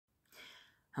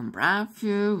I'm proud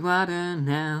you water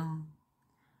now.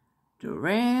 The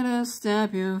rate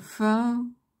step you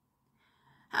fall,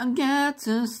 I got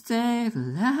to stay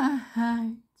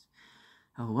light.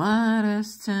 I wanna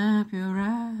step you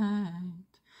right.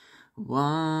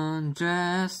 One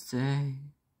dress day,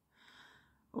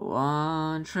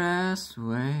 one dress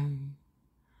way.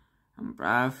 I'm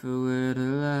proud with the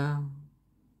love.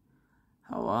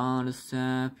 I wanna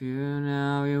step you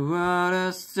now. You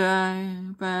wanna stay,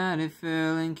 but I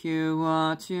feeling you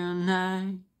want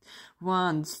unite.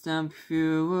 One step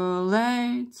you were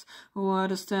late.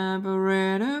 What a step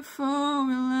ready for.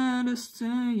 We let us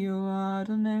stay. You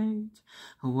alternate.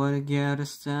 What a get a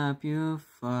step you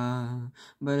fall,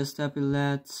 but a step you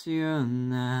let you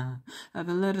now. I've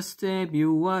been let a step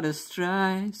you what a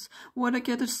stress. What I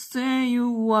get to stay you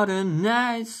what a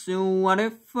nice. You what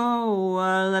a fall.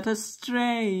 Let us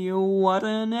stray. You what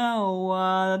a know.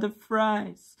 What a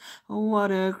price.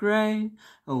 What a great.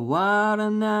 What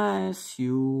a nice.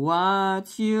 You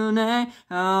what you name.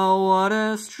 Oh, what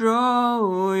a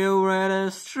stroll. You read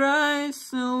a strike.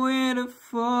 So with a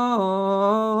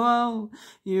fall.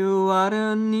 You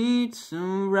oughta need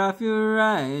some rough your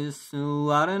eyes.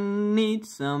 You oughta need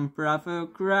some proper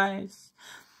Christ.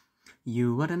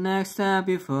 You are the next step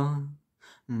before,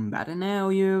 but now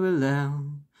you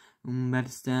alone. But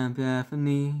the step after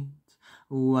need.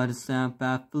 What a step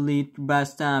after lead, but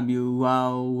step you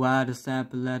out. What a step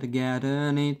let together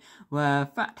need. Where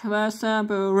fight was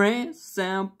separate,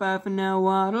 step after now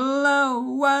what a low.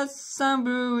 What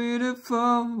somber with a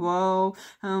fall.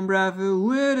 I'm brave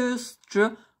with a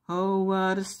straw. Oh,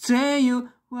 what a stay you,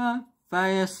 what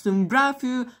fire some brave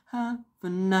you. Have a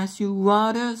nice you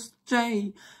what a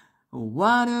stay.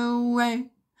 What a way,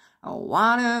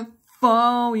 what a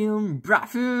fall. You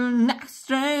brave you next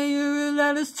stray. You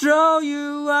let us throw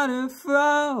you what a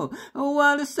fall.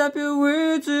 What a step you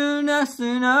with to next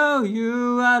to know.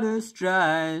 You what a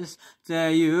stress.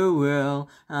 Say you will.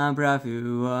 I'm brave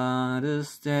you what a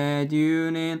state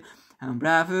you need. I'm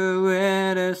brave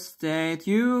with a state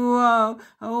you are.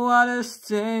 Oh, what a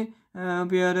state,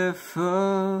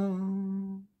 beautiful.